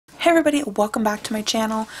Hey everybody, welcome back to my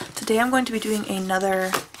channel. Today I'm going to be doing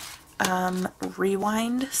another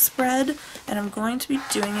rewind spread, and I'm going to be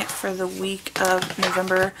doing it for the week of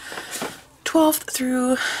November 12th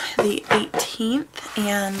through the 18th,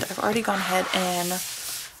 and I've already gone ahead and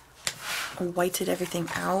whited everything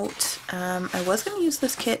out. I was going to use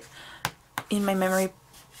this kit in my memory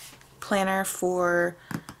planner for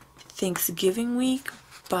Thanksgiving week,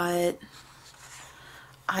 but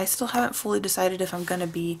I still haven't fully decided if I'm going to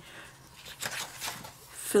be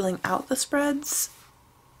filling out the spreads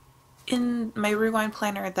in my rewind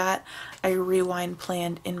planner that I rewind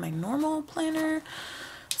planned in my normal planner.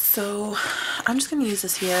 So I'm just going to use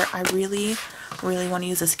this here. I really want to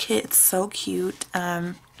use this kit. It's so cute.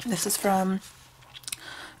 This is from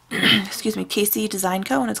excuse me, Casey Design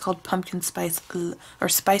Co. and it's called Pumpkin Spice or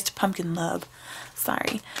Spiced Pumpkin Love.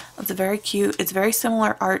 Sorry. It's very cute. It's very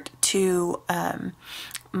similar art to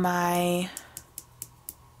my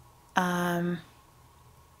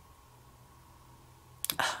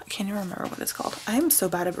I can't even remember what it's called. I'm so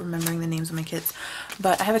bad at remembering the names of my kits,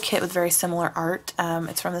 but I have a kit with very similar art.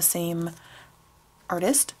 It's from the same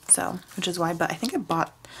artist, so which is why, but I think I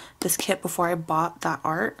bought this kit before I bought that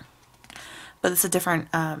art, but it's a different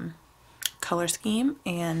color scheme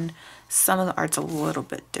and some of the art's a little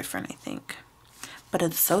bit different, I think, but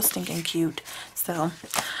it's so stinking cute. So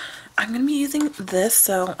I'm going to be using this,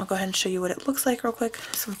 so I'll go ahead and show you what it looks like real quick.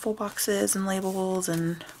 Some full boxes and labels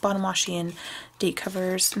and bottom washi and date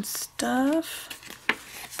covers and stuff.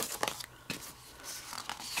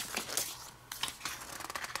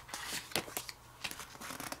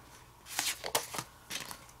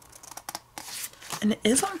 And it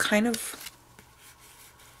is on kind of,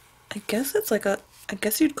 I guess it's like a, I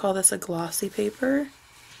guess you'd call this a glossy paper.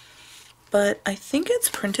 But I think it's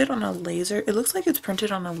printed on a laser. It looks like it's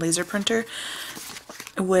printed on a laser printer,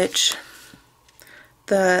 which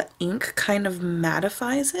the ink kind of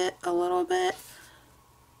mattifies it a little bit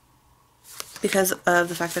because of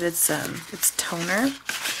the fact that it's toner.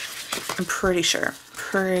 I'm pretty sure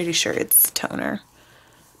it's toner.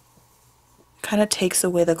 Kind of takes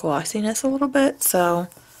away the glossiness a little bit, so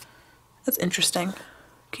that's interesting.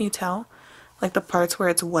 Can you tell? Like the parts where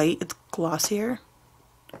it's white, it's glossier.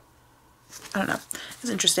 I don't know. It's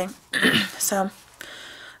interesting. So,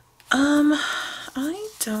 I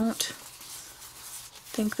don't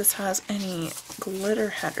think this has any glitter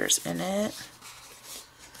headers in it.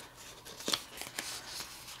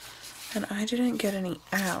 And I didn't get any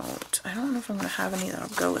out. I don't know if I'm going to have any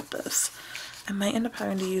that'll go with this. I might end up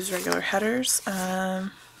having to use regular headers.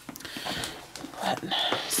 Let's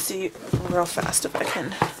see real fast if I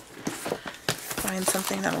can find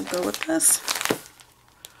something that'll go with this.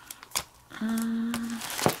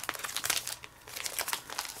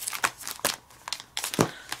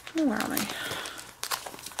 Where are my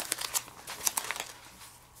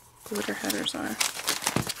glitter headers are?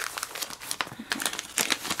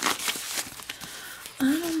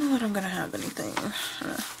 I don't know that I'm gonna have anything.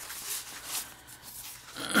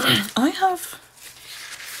 I have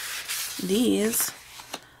these.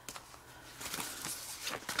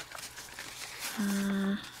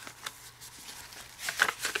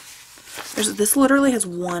 This literally has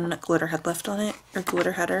one glitter head left on it, or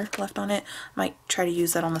glitter header left on it. Might try to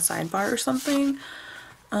use that on the sidebar or something.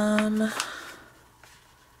 I don't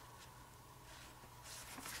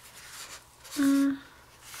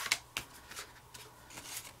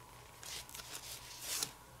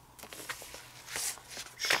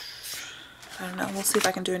know. We'll see if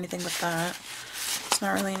I can do anything with that. It's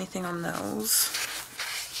not really anything on those.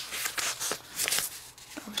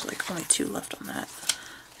 There's like only two left on that.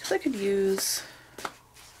 I could use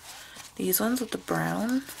these ones with the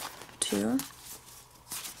brown too.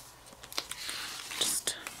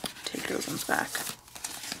 Just take those ones back.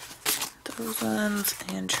 Those ones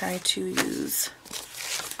and try to use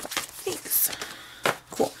these.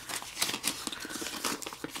 Cool.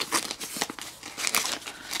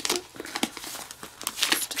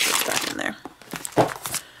 Stick those back in there.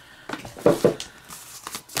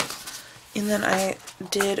 And then I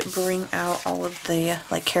did bring out all of the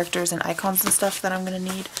like characters and icons and stuff that I'm gonna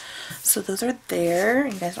need. So those are there.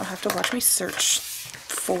 You guys don't have to watch me search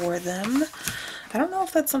for them. I don't know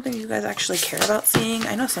if that's something you guys actually care about seeing.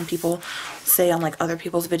 I know some people say on like other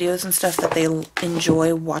people's videos and stuff that they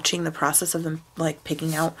enjoy watching the process of them like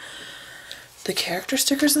picking out the character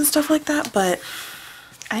stickers and stuff like that, but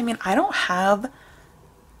I mean, I don't have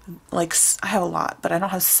like, I have a lot, but I don't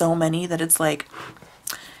have so many that it's like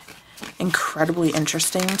incredibly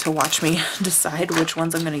interesting to watch me decide which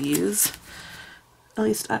ones I'm going to use. At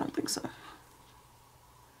least I don't think so.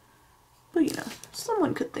 But you know,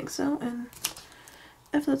 someone could think so, and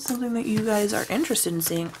if that's something that you guys are interested in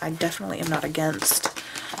seeing, I definitely am not against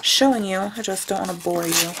showing you. I just don't want to bore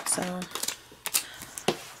you, so.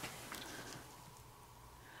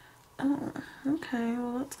 Oh, okay,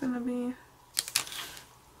 well that's gonna be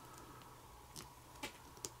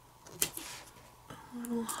a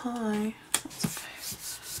little high. That's okay.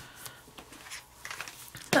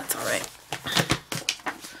 That's alright.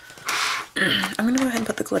 I'm gonna go ahead and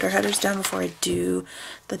put the glitter headers down before I do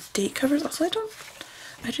the date covers. Also,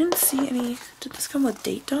 I didn't see any. Did this come with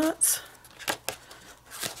date dots? I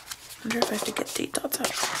wonder if I have to get date dots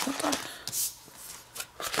out. Hold on.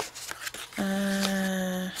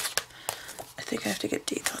 I think I have to get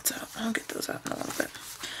date dots out. I'll get those out in a little bit.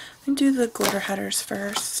 Let me do the glitter headers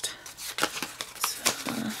first.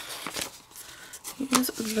 So use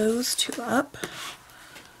those two up.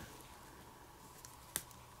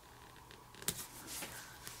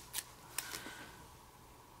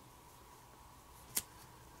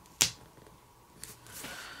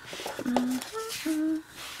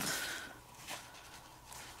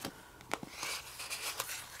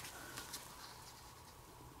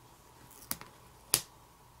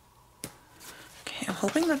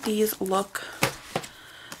 Hoping that these look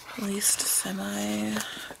at least semi-cohesive.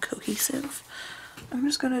 I'm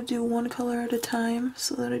just going to do one color at a time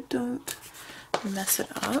so that I don't mess it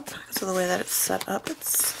up. Because of the way that it's set up,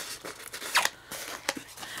 it's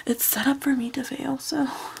set up for me to fail, so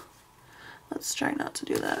let's try not to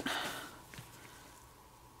do that.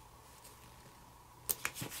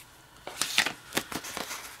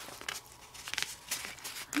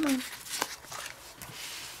 Come on.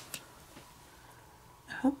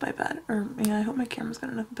 I hope my camera's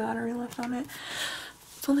got enough battery left on it.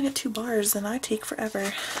 It's only got 2 bars and I take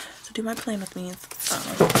forever to do my plan with me. So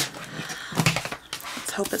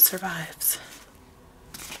let's hope it survives.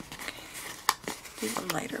 Okay. Do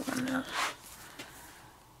the lighter one now.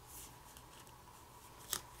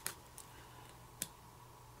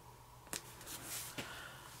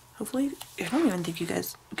 Hopefully, I don't even think you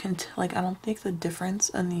guys can, I don't think the difference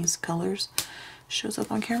in these colors shows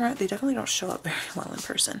up on camera. They definitely don't show up very well in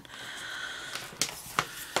person.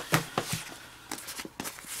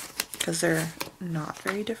 Because they're not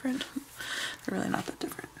very different. They're really not that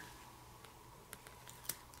different.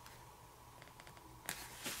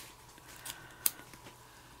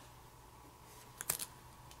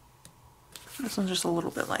 This one's just a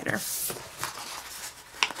little bit lighter.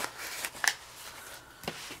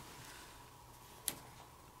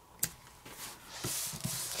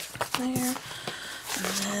 There. And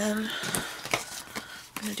then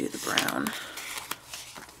I'm going to do the brown.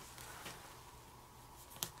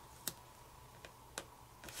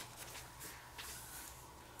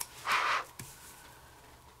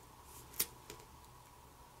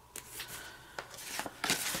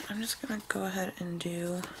 I'm just going to go ahead and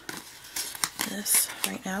do this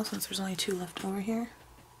right now since there's only 2 left over here.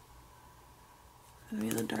 It's going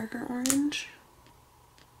to be the darker orange.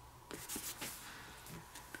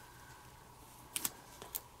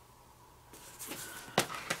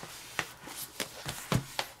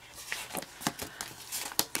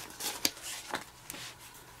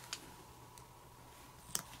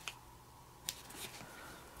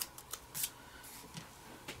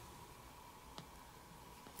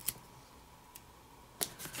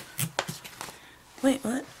 Wait,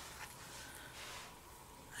 what?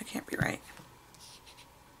 That can't be right.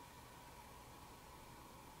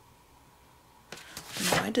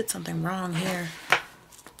 No, I did something wrong here.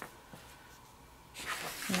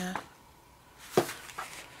 Yeah.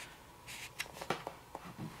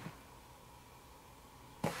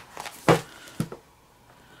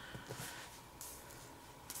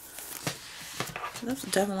 That's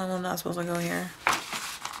definitely one not supposed to go here.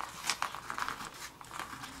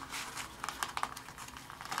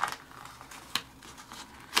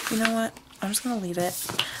 You know what? I'm just going to leave it.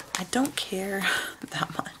 I don't care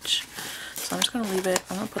that much. So I'm just going to leave it.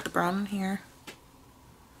 I'm going to put the brown in here.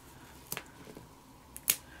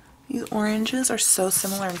 These oranges are so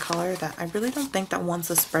similar in color that I really don't think that once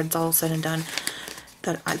the spread's all said and done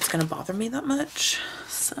that it's going to bother me that much.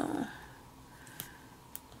 So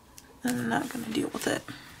I'm not going to deal with it.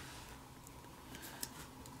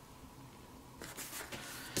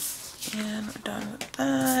 And we're done with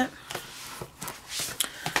that.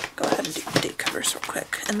 Go ahead and do the date covers real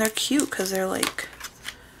quick. And they're cute because they're like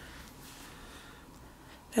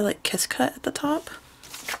kiss cut at the top.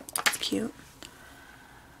 It's cute.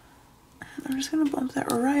 I'm just going to bump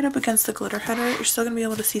that right up against the glitter header. You're still going to be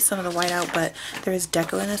able to see some of the white out, but there is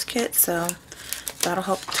deco in this kit, so that'll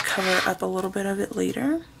help to cover up a little bit of it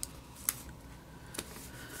later.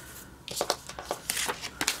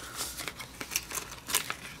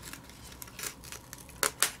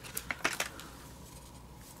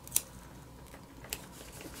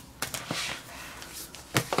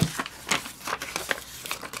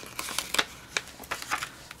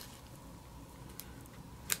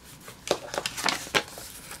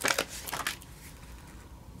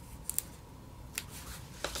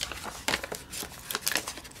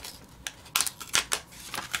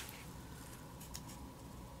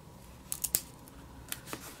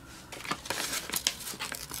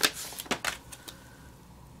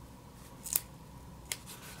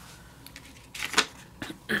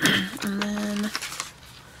 And then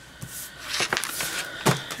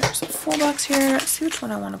there's a full box here. Let's see which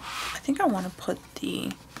one I want to, I think I want to put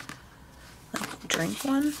the like drink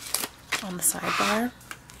one on the sidebar.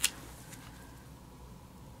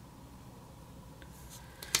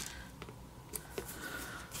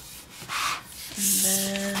 And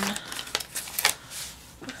then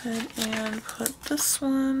go ahead and put this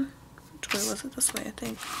one, which way was it? This way, I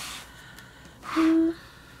think.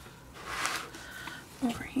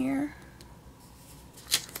 Over here.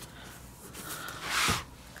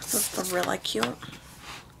 This is really cute.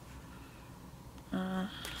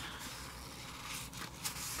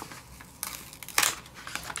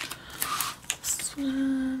 This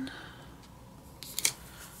one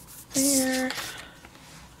there.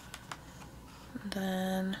 And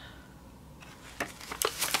then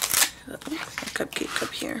a cupcake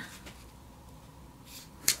cup here.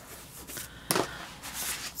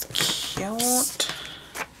 It's cute.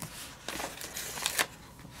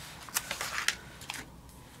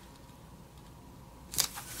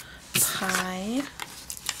 Pie.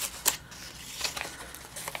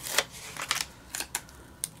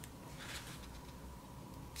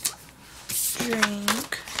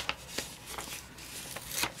 Drink.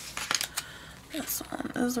 This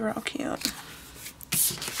one is real cute.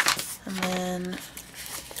 And then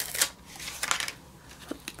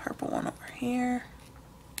put the purple one over here.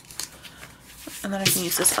 And then I can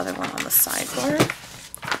use this other one on the sideboard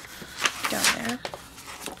down there.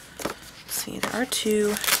 Let's see, there are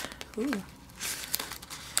two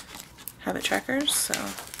habit trackers, so go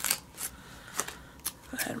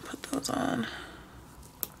ahead and put those on.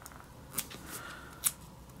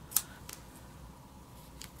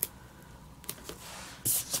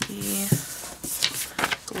 The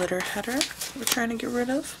glitter header we're trying to get rid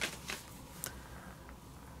of.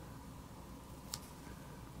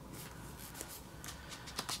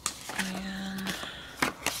 And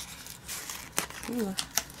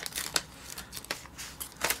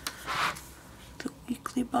the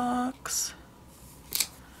weekly box.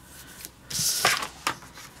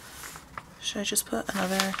 Should I just put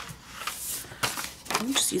another?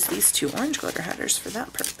 I'll just use these two orange glitter headers for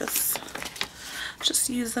that purpose. Just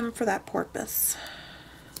use them for that purpose.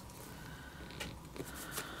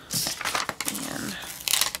 And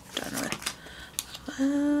done with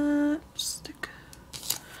that. Stick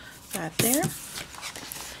that there.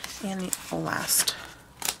 And the last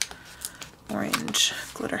orange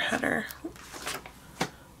glitter header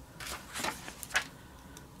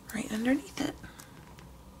right underneath it.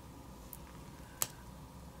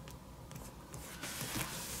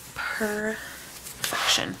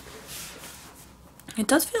 Perfection. It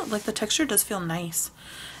does feel like the texture does feel nice.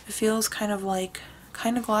 It feels kind of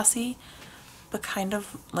glossy, but kind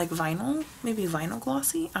of like vinyl, maybe vinyl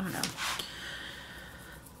glossy. I don't know.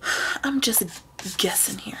 I'm just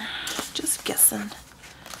guessing here. Just guessing.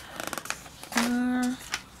 Let's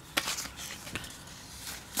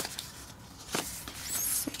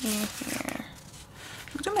see here.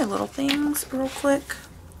 Look at my little things real quick,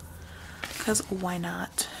 because why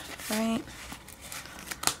not, right?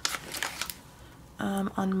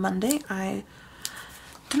 On Monday I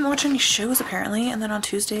didn't watch any shows apparently, and then on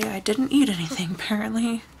Tuesday I didn't eat anything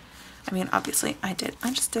apparently. I mean, obviously I did.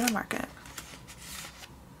 I just did a market.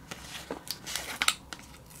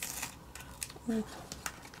 Ooh.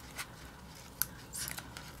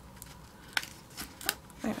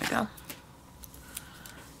 There we go.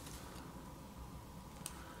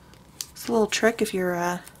 It's a little trick if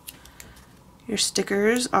your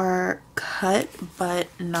stickers are cut but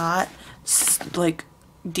not like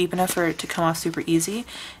deep enough for it to come off super easy.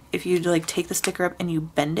 If you like take the sticker up and you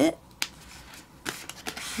bend it,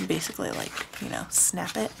 basically like, you know,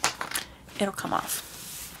 snap it, it'll come off.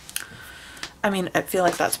 I mean, I feel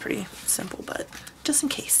like that's pretty simple, but just in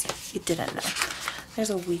case you didn't know.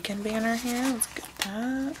 There's a weekend banner here. Let's get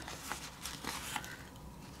that.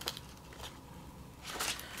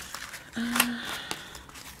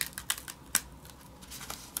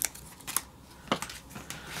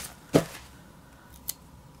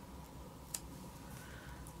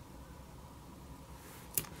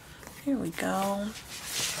 Here we go.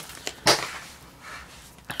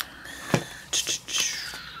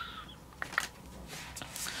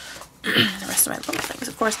 The rest of my little things,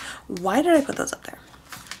 of course. Why did I put those up there?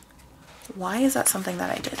 Why is that something that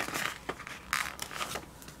I did?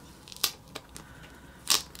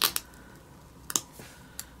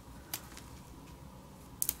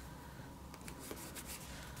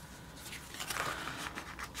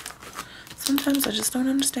 Sometimes I just don't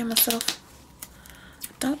understand myself. I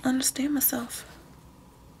don't understand myself.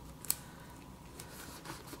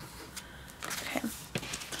 Okay.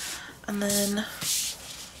 And then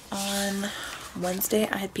on Wednesday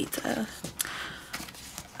I had pizza.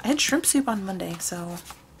 I had shrimp soup on Monday, so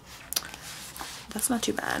that's not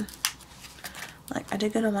too bad. Like, I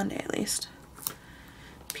did good on Monday at least.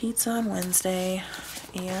 Pizza on Wednesday,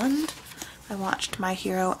 and I watched My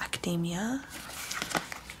Hero Academia.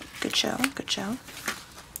 Good show, good show.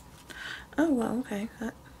 Oh, well, okay.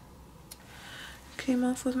 That came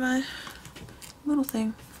off with my little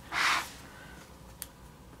thing.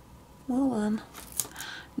 Well,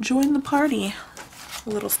 join the party. A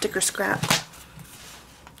little sticker scrap.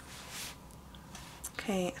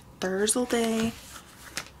 Okay, Thursday.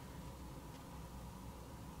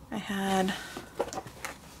 I had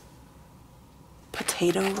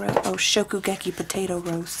potato roast. Oh, Shokugeki potato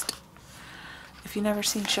roast. If you've never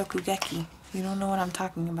seen Shokugeki, you don't know what I'm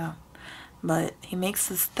talking about. But he makes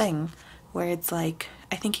this thing where it's like,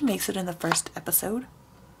 I think he makes it in the first episode,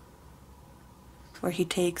 where he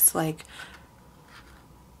takes like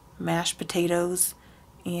mashed potatoes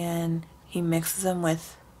and he mixes them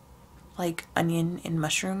with like onion and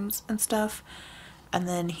mushrooms and stuff, and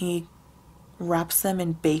then he wraps them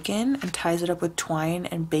in bacon and ties it up with twine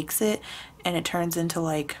and bakes it, and it turns into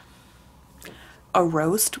like a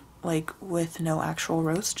roast, like with no actual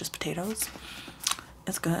roast, just potatoes.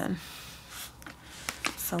 It's good.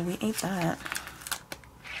 So we ate that,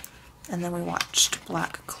 and then we watched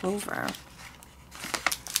Black Clover.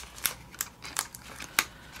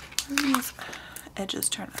 And these edges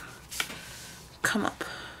trying to come up.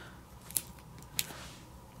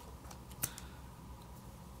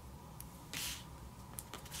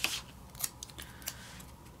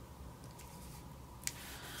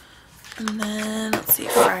 And then, let's see,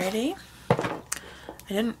 Friday. I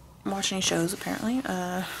didn't watch any shows, apparently.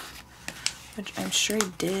 Which I'm sure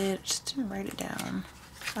I did. I just didn't write it down.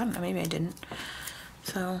 I don't know, maybe I didn't.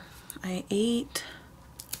 So, I ate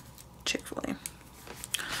Chick-fil-A.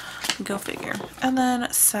 Go figure. And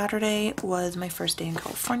then Saturday was my first day in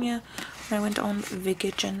California when I went on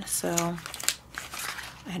vacation. So,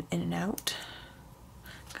 I had In-N-Out.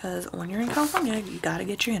 Because when you're in California, you gotta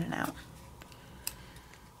get your In-N-Out.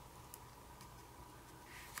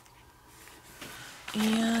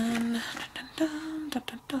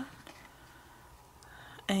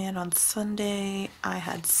 And on Sunday I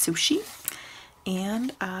had sushi,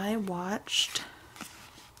 and I watched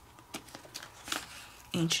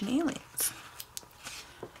Ancient Aliens.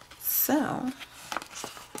 So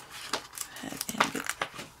head and get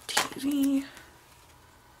the TV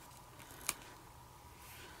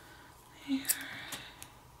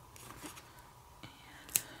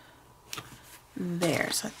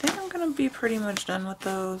there. So I think I'm gonna be pretty much done with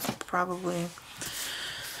those, probably.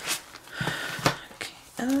 Okay,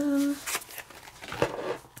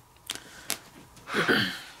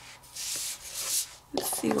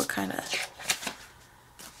 let's see what kind of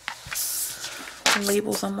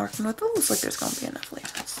labels I'm working with. It looks like there's gonna be enough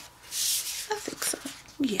labels. I think so.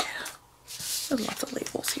 Yeah, there's lots of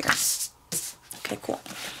labels here. Okay, cool.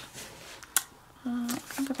 I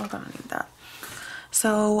think I'm gonna need that.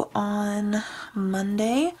 So on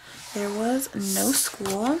Monday, there was no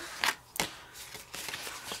school.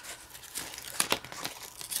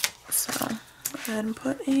 So go ahead and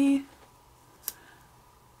put a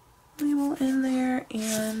label in there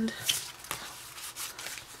and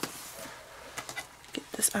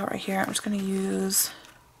get this out right here. I'm just going to use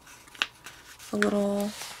a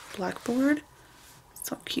little blackboard.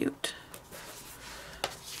 So cute.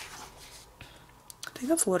 I think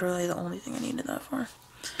that's literally the only thing I needed that for.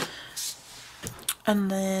 And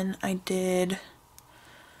then I did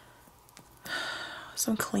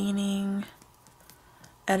some cleaning,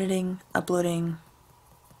 editing, uploading.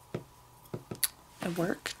 I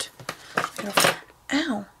worked.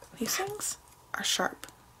 Ow! These things are sharp.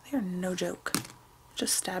 They are no joke.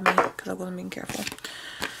 Just stabbed me because I wasn't being careful.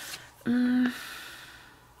 Got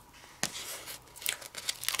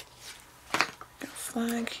a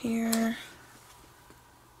flag here.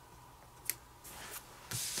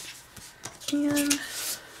 And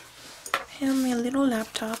I have my little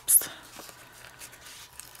laptops,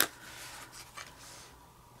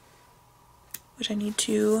 which I need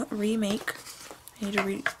to remake. I need to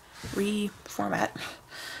reformat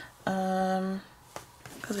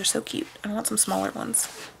because they're so cute. I want some smaller ones.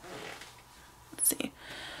 Let's see.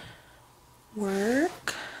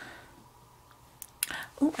 Work.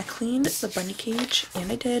 Oh, I cleaned the bunny cage,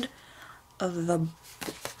 and I did the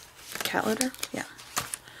cat litter. Yeah.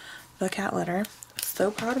 The cat litter. So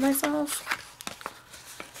proud of myself.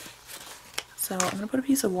 So I'm gonna put a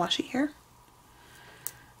piece of washi here,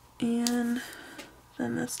 and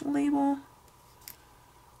then this label,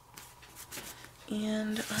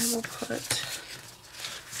 And I will put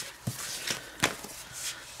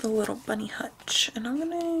the little bunny hutch, and I'm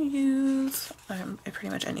gonna use, pretty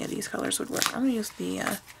much any of these colors would work. I'm gonna use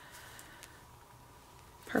the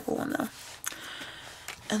purple one though.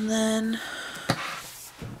 And then,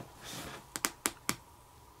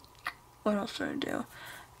 what else should I do?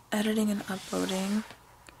 Editing and uploading,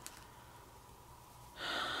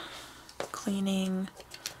 cleaning,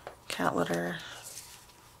 cat litter.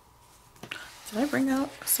 Did I bring out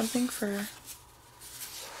something for edit,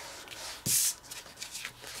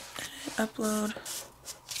 upload?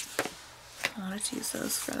 I wanted to use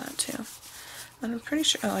those for that too. And I'm pretty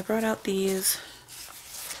sure, oh, I brought out these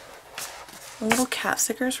little cat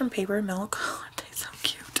stickers from Paper and Milk. Oh, they're so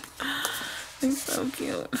cute. They're so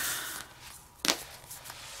cute. Let's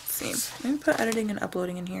see. Let me put editing and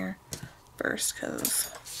uploading in here first,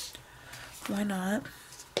 because why not?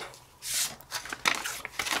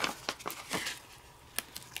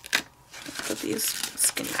 Put these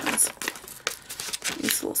skinny ones.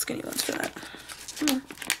 These little skinny ones for that. Come on.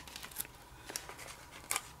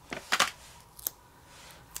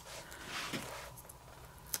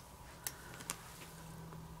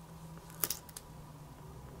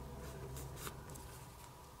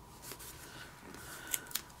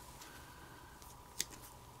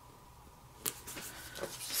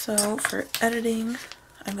 So for editing,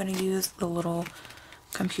 I'm going to use the little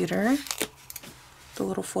computer, the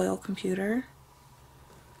little foil computer.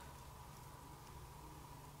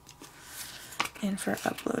 And for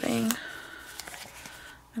uploading,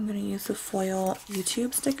 I'm going to use the foil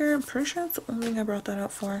YouTube sticker. I'm pretty sure that's the only thing I brought that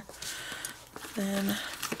out for. Then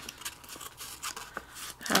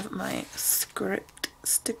have my script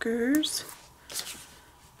stickers.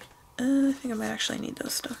 I think I might actually need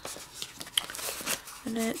those still.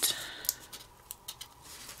 Edit.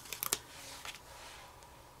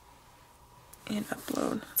 And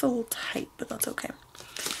upload. It's a little tight, but that's okay.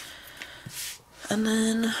 And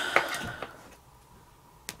then,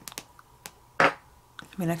 I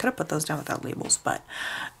mean, I could have put those down without labels, but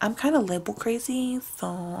I'm kind of label crazy,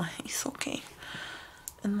 so it's okay.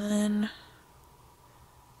 And then,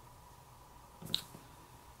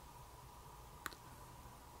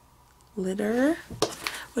 litter,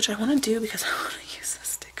 which I want to do because I want to use this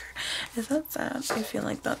sticker. Is that sad? I feel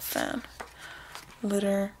like that's sad.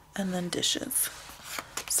 Litter, and then dishes.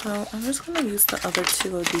 So I'm just going to use the other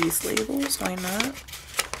two of these labels. Why not?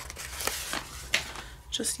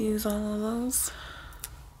 Just use all of those.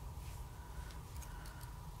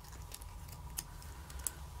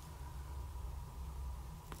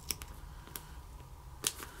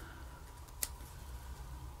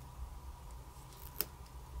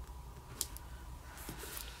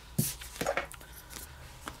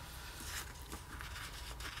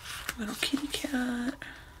 Little kitty cat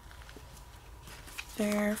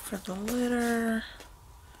there for the litter,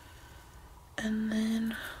 and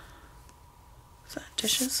then is that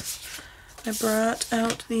dishes? I brought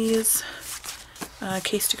out these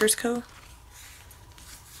Case Stickers Co.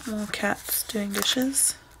 Little cats doing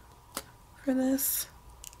dishes for this.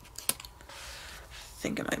 I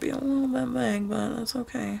think it might be a little bit big, but that's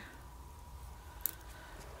okay.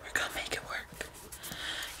 We're gonna make it work.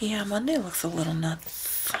 Yeah, Monday looks a little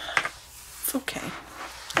nuts. It's okay.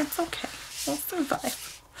 It's okay. We'll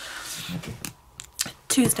survive.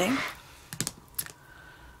 Tuesday.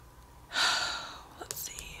 Let's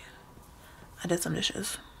see. I did some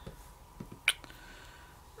dishes.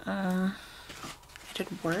 I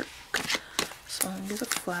did work. So I'm gonna use a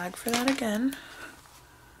flag for that again.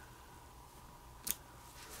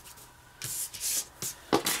 It's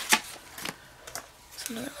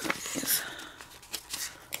another one of these.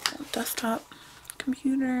 Desktop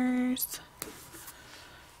computers.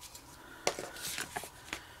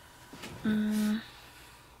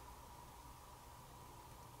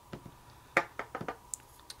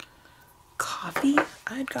 Coffee?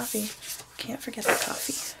 I had coffee. Can't forget the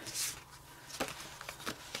coffee.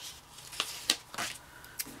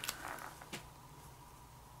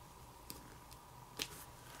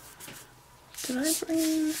 Did I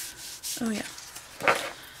bring... Oh yeah.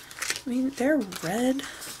 I mean, they're red,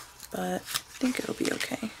 but I think it'll be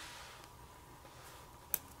okay.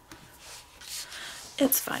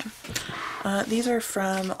 It's fine. These are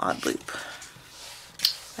from Odd Loop,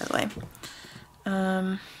 by the way.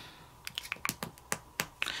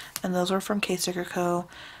 And those were from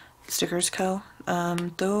Stickers Co.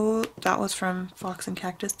 Though that was from Fox and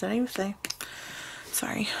Cactus. Did I even say?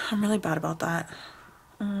 Sorry, I'm really bad about that.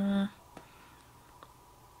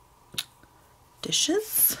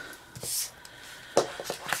 Dishes. Let's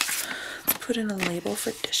put in a label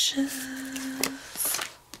for dishes.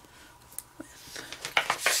 With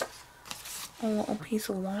a little piece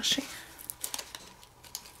of washi.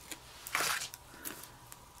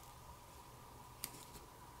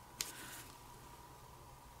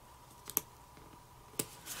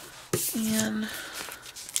 And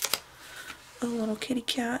a little kitty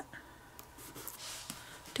cat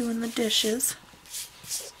doing the dishes.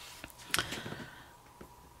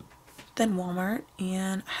 Then Walmart,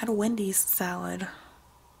 and I had a Wendy's salad.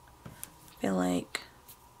 I feel like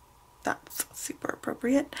that's super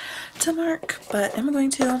appropriate to mark, but am I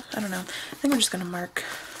going to? I don't know. I think I'm just going to mark.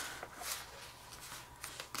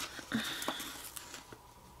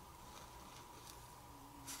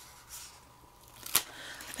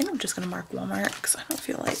 Walmart because I don't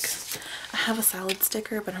feel like I have a salad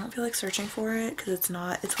sticker, but I don't feel like searching for it because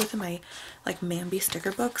it's within my like Mambi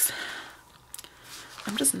sticker books.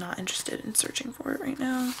 I'm just not interested in searching for it right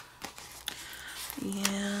now.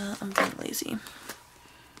 Yeah, I'm being lazy.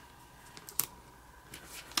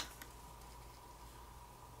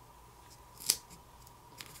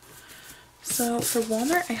 So for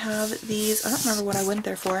Walmart, I have these, I don't remember what I went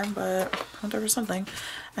there for, but I went there for something.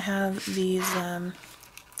 I have these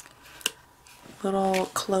little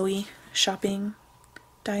Chloe shopping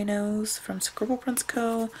dinos from Scribble Prints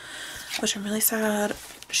Co., which I'm really sad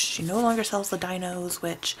she no longer sells the dinos,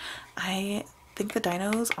 which I think the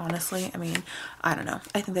dinos, honestly, I mean, I don't know.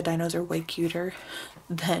 I think the dinos are way cuter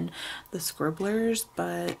than the scribblers,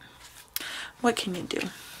 but what can you do?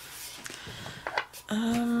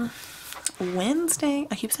 Wednesday,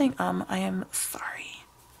 I keep saying I am sorry.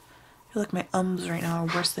 I feel like my ums right now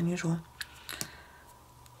are worse than usual.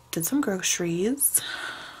 Did some groceries.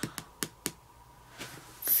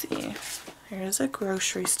 Let's see. Here's a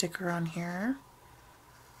grocery sticker on here.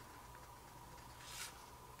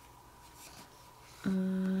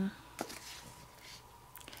 Gonna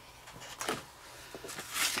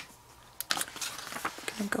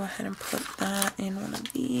go ahead and put that in one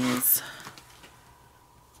of these.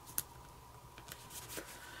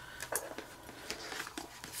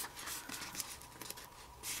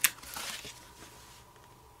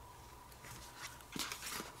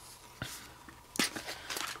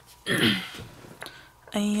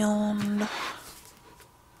 And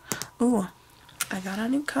ooh, I got a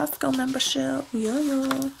new Costco membership.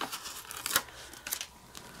 Yeah.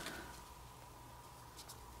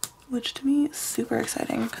 Which to me is super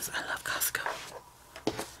exciting because I love Costco.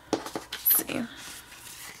 Let's see.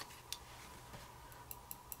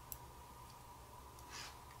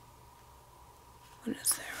 What is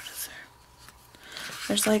there? What is there?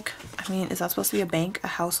 There's like, I mean, is that supposed to be a bank? A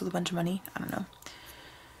house with a bunch of money? I don't know.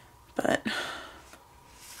 But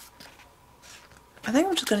I think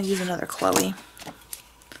I'm just going to use another Chloe.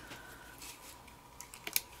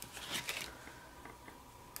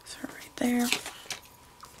 So right there.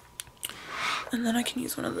 And then I can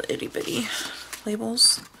use one of the itty bitty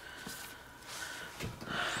labels.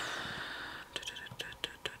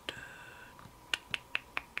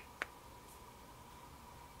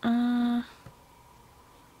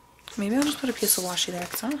 Maybe I'll just put a piece of washi there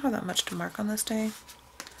because I don't have that much to mark on this day.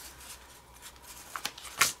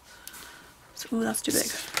 So, ooh, that's too big.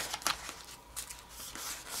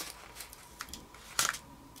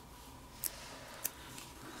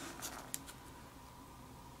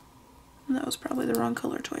 And that was probably the wrong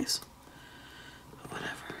color choice. But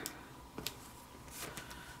whatever.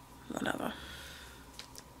 Whatever.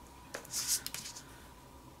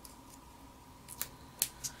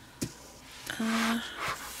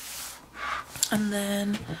 And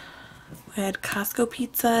then we had Costco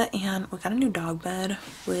pizza and we got a new dog bed,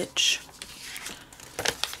 which,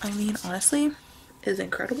 I mean, honestly, is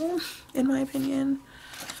incredible in my opinion.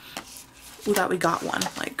 That we got one.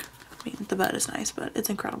 Like, I mean, the bed is nice, but it's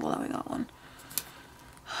incredible that we got one.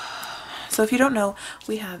 So if you don't know,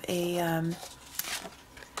 we have a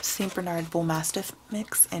St. Bernard Bull Mastiff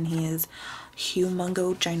mix, and he is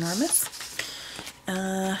humongo ginormous.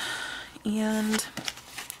 And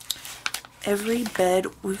every bed,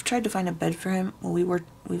 we've tried to find a bed for him. Well, we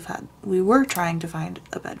were trying to find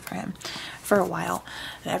a bed for him for a while,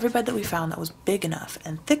 and every bed that we found that was big enough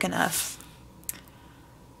and thick enough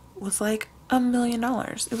was like $1 million.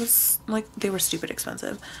 It was like, they were stupid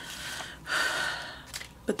expensive.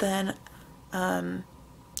 But then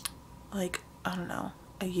like, I don't know,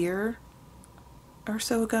 a year or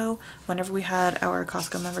so ago, whenever we had our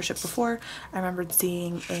Costco membership before, I remembered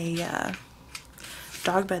seeing a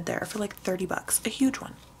dog bed there for like 30 bucks. A huge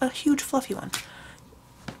one. A huge fluffy one.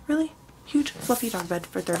 Really? Huge fluffy dog bed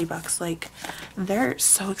for 30 bucks. Like, they're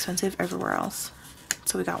so expensive everywhere else.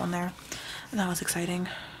 So we got one there, and that was exciting.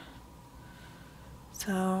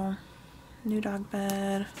 So, new dog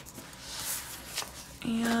bed.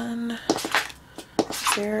 And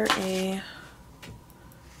Is there a,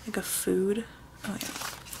 like a food? Oh yeah.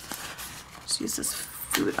 Just use this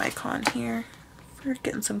food icon here for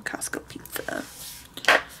getting some Costco pizza.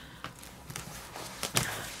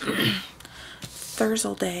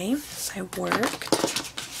 Thursday, I worked.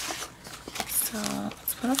 So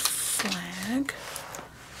let's put a flag.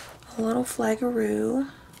 A little flagaroo.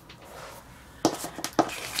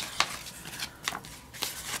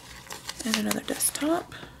 And another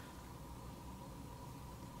desktop.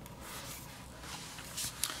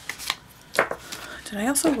 Did I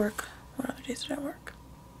also work? What other days did I work?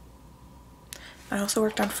 I also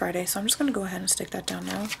worked on Friday, so I'm just going to go ahead and stick that down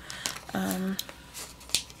now.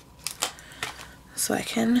 So I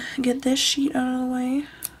can get this sheet out of the way.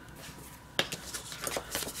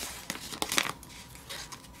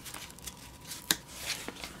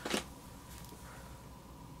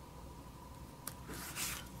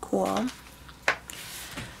 Cool.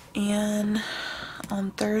 And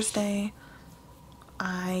on Thursday,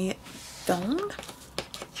 I filmed.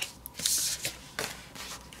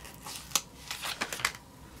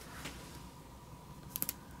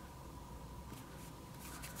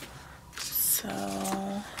 So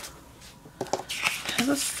I have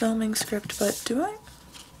a filming script, but do I?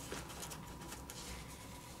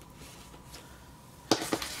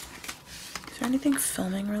 Is there anything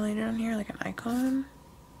filming related on here, like an icon?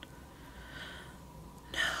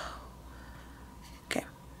 No. Okay,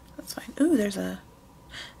 that's fine. Ooh, there's a,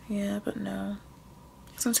 yeah, but no.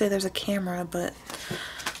 I was gonna say there's a camera, but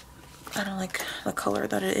I don't like the color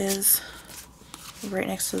that it is right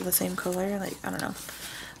next to the same color. Like, I don't know.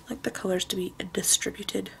 I like the colors to be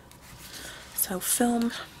distributed. So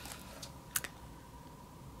film.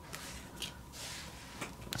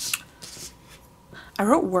 I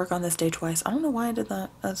wrote work on this day twice. I don't know why I did that.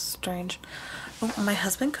 That's strange. Oh, my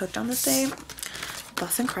husband cooked on this day.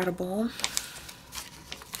 That's incredible.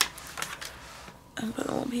 And put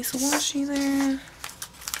a little piece of washi there.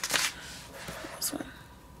 This one.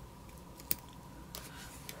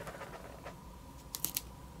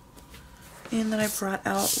 And then I brought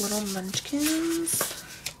out little munchkins.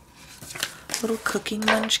 Little cooking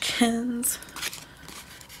munchkins.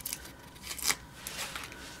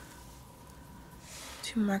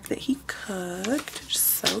 To mark that he cooked. Just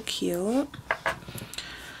so cute.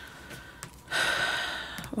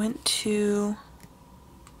 Went to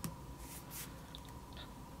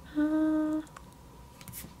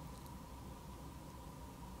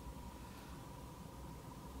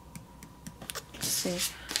let's see.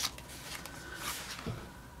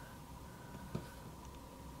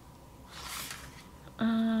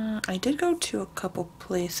 I did go to a couple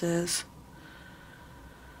places.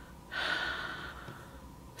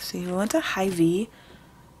 See, we went to Hy-Vee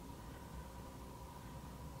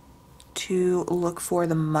to look for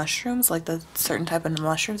the mushrooms, like the certain type of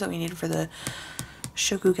mushrooms that we needed for the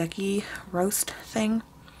shokugeki roast thing.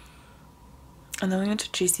 And then we went to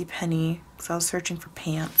JCPenney because I was searching for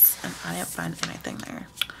pants and I didn't find anything there.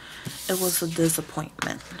 It was a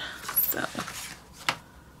disappointment. So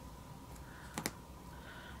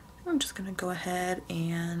I'm just gonna go ahead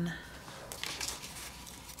and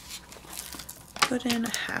put in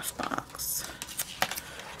a half box,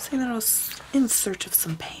 saying that I was in search of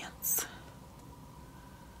some pants.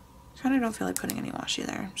 Kind of don't feel like putting any washi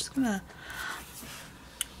there. I'm just gonna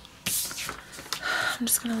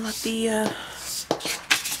let the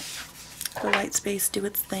white space do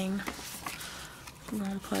its thing. I'm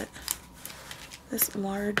gonna put this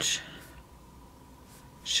large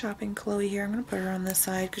shopping Chloe here. I'm gonna put her on this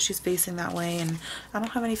side because she's facing that way, and I don't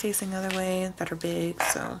have any facing the other way that are big,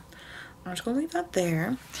 so I'm just gonna leave that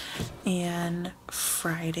there. And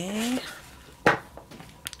Friday,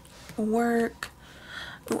 work.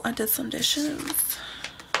 Oh, I did some dishes.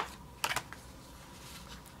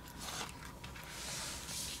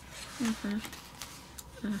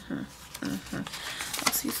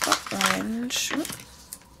 Let's use the orange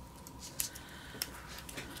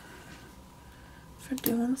for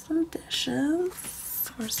doing some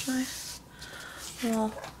dishes. Where's my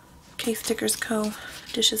little K Stickers Co.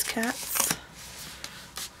 dishes cats?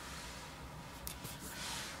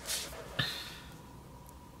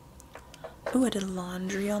 Ooh, I did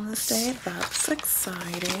laundry on this day. That's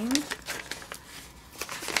exciting.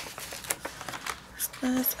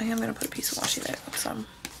 This, I am going to put a piece of washi there. I'm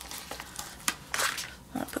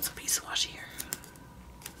going to put some piece of washi here.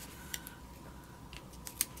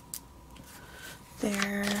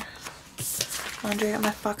 There. Laundry. I got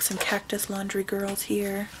my fox and cactus laundry girls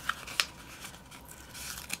here.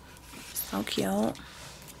 So cute.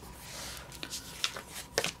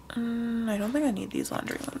 I don't think I need these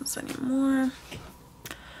laundry ones anymore.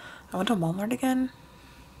 I went to Walmart again.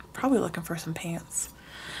 probably looking for some pants.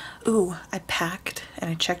 Ooh, I packed and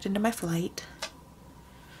I checked into my flight.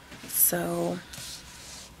 So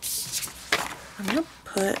I'm gonna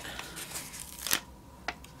put,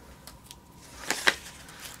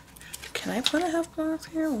 can I put a half box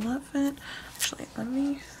here? Will that fit? Actually, let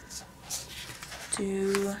me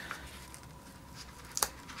do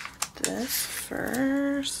this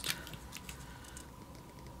first.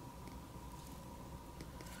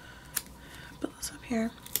 Put this up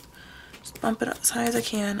here. Just bump it up as high as I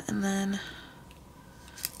can and then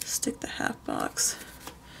stick the half box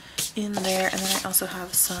in there. And then I also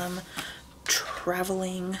have some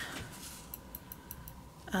traveling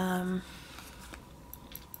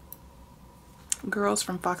girls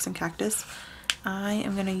from Fox and Cactus. I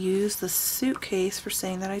am going to use the suitcase for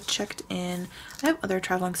saying that I checked in. I have other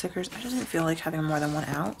traveling stickers. I just didn't feel like having more than one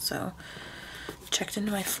out, so checked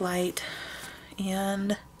into my flight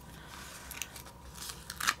and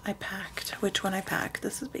I packed. Which one I packed?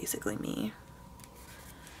 This is basically me.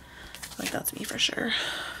 Like, that's me for sure.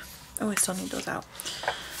 Oh, I still need those out.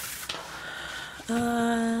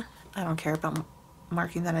 I don't care about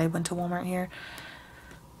marking that I went to Walmart here.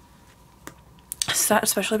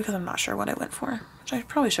 Especially because I'm not sure what I went for. Which I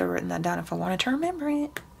probably should have written that down if I wanted to remember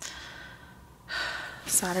it.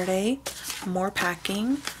 Saturday, more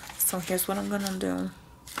packing. So here's what I'm gonna do.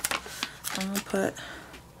 I'm gonna put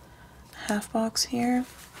a half box here.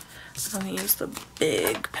 I'm gonna use the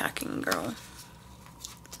big packing girl.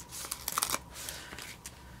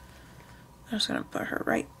 I'm just gonna put her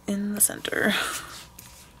right in the center.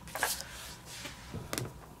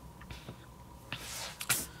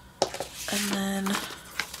 And then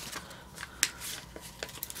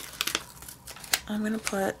I'm gonna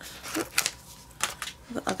put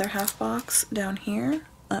the other half box down here.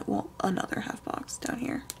 Well, another half box down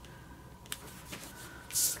here.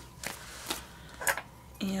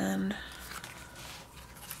 And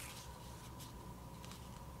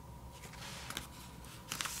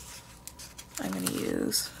I'm gonna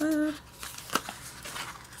use,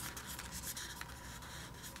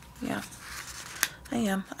 yeah, I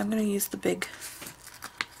am. I'm gonna use the big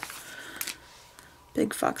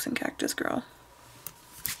Fox and Cactus girl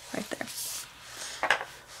right there.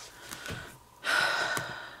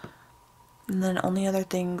 And then only other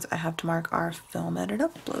things I have to mark are film edit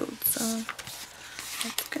upload, so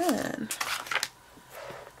that's good.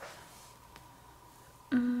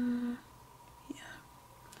 Yeah,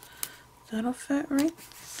 that'll fit right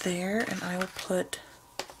there, and I will put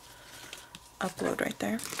upload right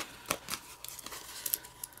there.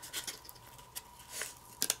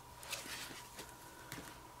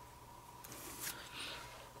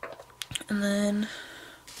 And then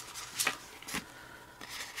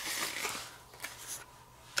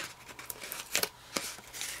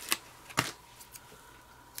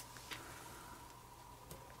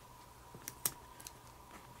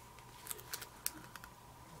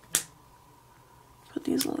put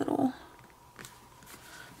these little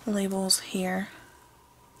labels here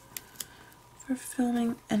for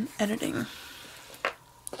filming and editing.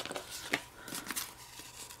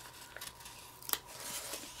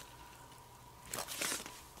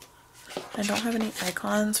 I don't have any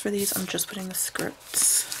icons for these, I'm just putting the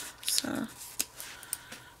scripts, so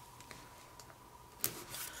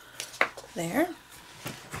there.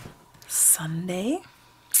 Sunday,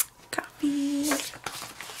 coffee,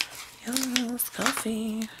 yes,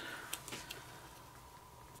 coffee.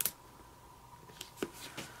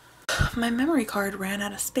 My memory card ran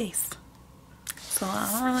out of space, so I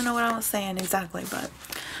don't really know what I was saying exactly, but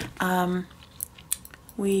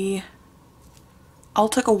we all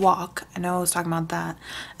took a walk. I know I was talking about that.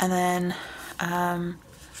 And then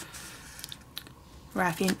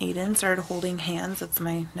Rafi and Aiden started holding hands. That's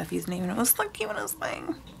my nephew's name, and it was the cutest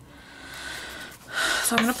thing.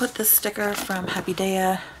 So I'm gonna put this sticker from Happy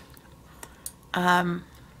Day.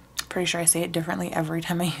 Pretty sure I say it differently every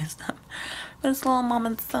time I use them. But it's little mom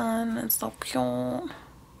and son. It's so cute. And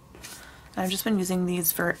I've just been using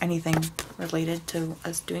these for anything related to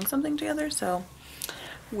us doing something together, so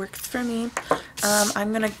works for me.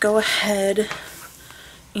 I'm gonna go ahead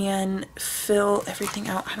and fill everything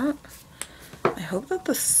out. I hope that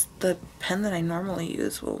the pen that I normally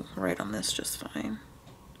use will write on this just fine.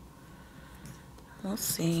 We'll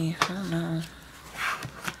see. I don't know.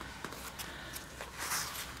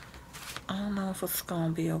 I don't know if it's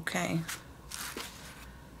gonna be okay.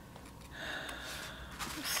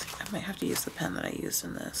 Let's see. I might have to use the pen that I used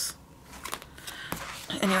in this.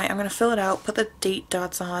 Anyway, I'm going to fill it out, put the date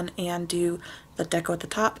dots on, and do the deco at the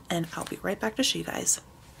top, and I'll be right back to show you guys.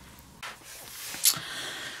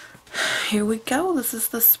 here we go. This is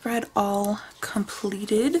the spread all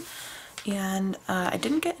completed. And I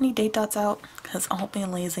didn't get any date dots out because I'm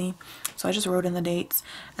being lazy, so I just wrote in the dates.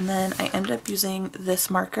 And then I ended up using this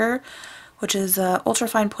marker, which is a ultra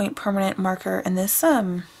fine point permanent marker, and this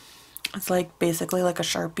it's like basically like a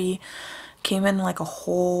Sharpie. Came in like a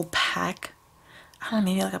whole pack. I don't know,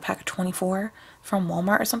 maybe like a pack of 24 from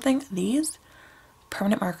Walmart or something. These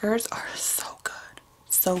permanent markers are so good,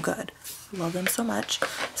 so good. Love them so much.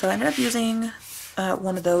 So I ended up using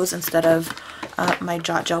one of those instead of my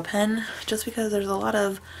Jot Gel pen, just because there's a lot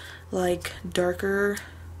of like darker,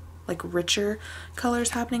 like richer colors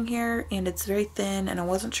happening here, and it's very thin, and I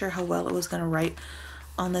wasn't sure how well it was going to write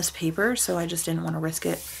on this paper, so I just didn't want to risk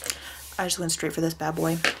it. I just went straight for this bad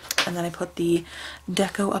boy. And then I put the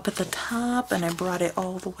deco up at the top, and I brought it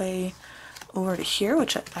all the way over to here,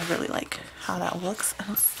 which I really like how that looks.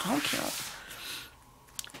 And it's so cute.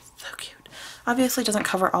 So cute. Obviously it doesn't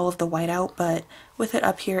cover all of the white out, but with it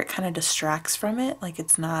up here it kind of distracts from it. Like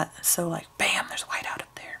it's not so like, bam, there's white out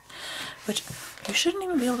up there. Which you shouldn't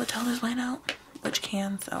even be able to tell there's white out, but you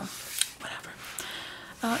can, so whatever.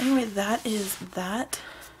 Anyway, that is that.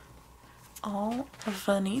 All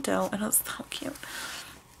finito, and it's so cute.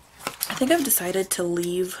 I think I've decided to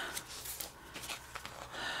leave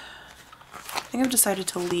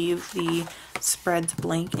the spreads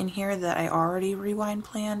blank in here that I already rewind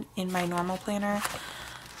planned in my normal planner.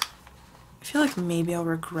 I feel like maybe I'll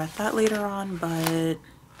regret that later on, but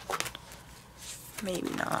maybe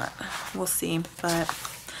not. We'll see. But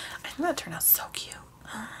I think that turned out so cute.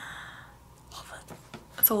 Love it.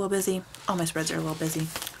 It's a little busy. All my spreads are a little busy.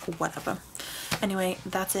 Whatever. Anyway,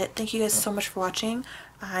 that's it. Thank you guys so much for watching.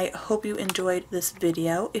 I hope you enjoyed this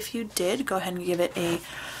video. If you did, go ahead and give it a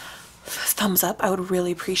thumbs up. I would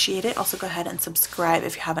really appreciate it. Also, go ahead and subscribe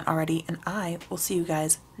if you haven't already, and I will see you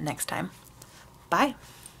guys next time. Bye.